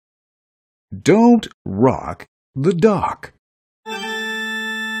Don't rock the dock.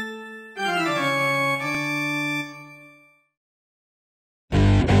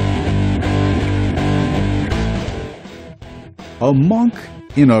 A monk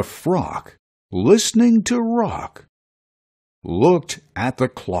in a frock, listening to rock, looked at the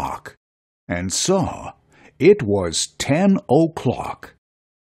clock and saw it was 10 o'clock.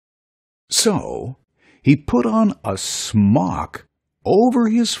 So he put on a smock over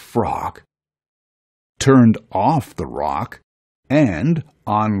his frock, turned off the rock, and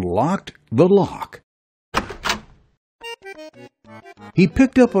unlocked the lock. He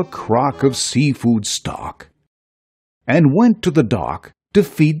picked up a crock of seafood stock and went to the dock to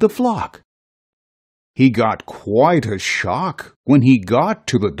feed the flock. He got quite a shock when he got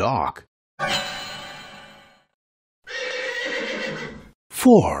to the dock.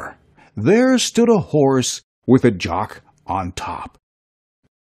 For there stood a horse with a jock on top.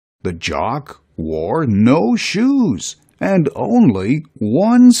 The jock wore no shoes and only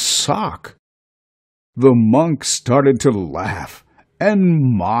one sock. The monk started to laugh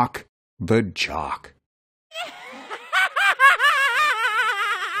and mock the jock.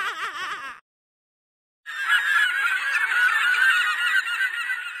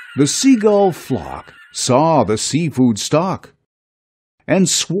 The seagull flock saw the seafood stock and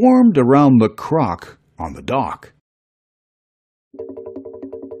swarmed around the crock on the dock.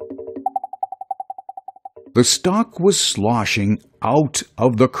 The stock was sloshing out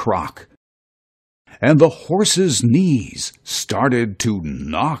of the crock, and the horse's knees started to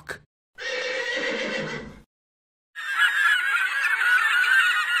knock.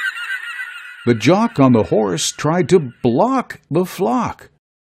 The jock on the horse tried to block the flock.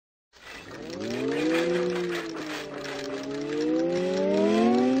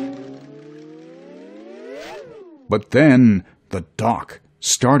 But then the dock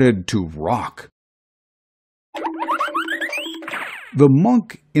started to rock. The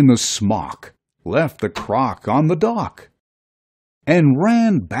monk in the smock left the crock on the dock and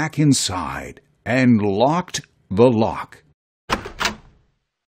ran back inside and locked the lock.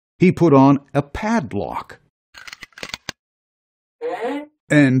 He put on a padlock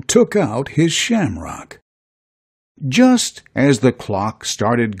and took out his shamrock. Just as the clock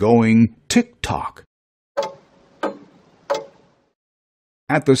started going tick-tock.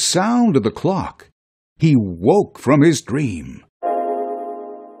 At the sound of the clock, he woke from his dream.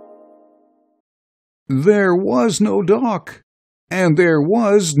 There was no dock, and there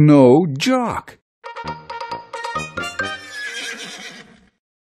was no jock.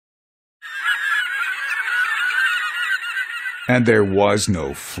 And there was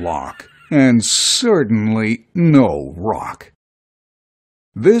no flock, and certainly no rock.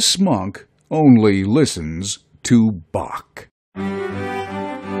 This monk only listens to Bach.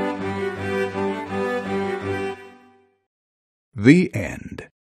 The end.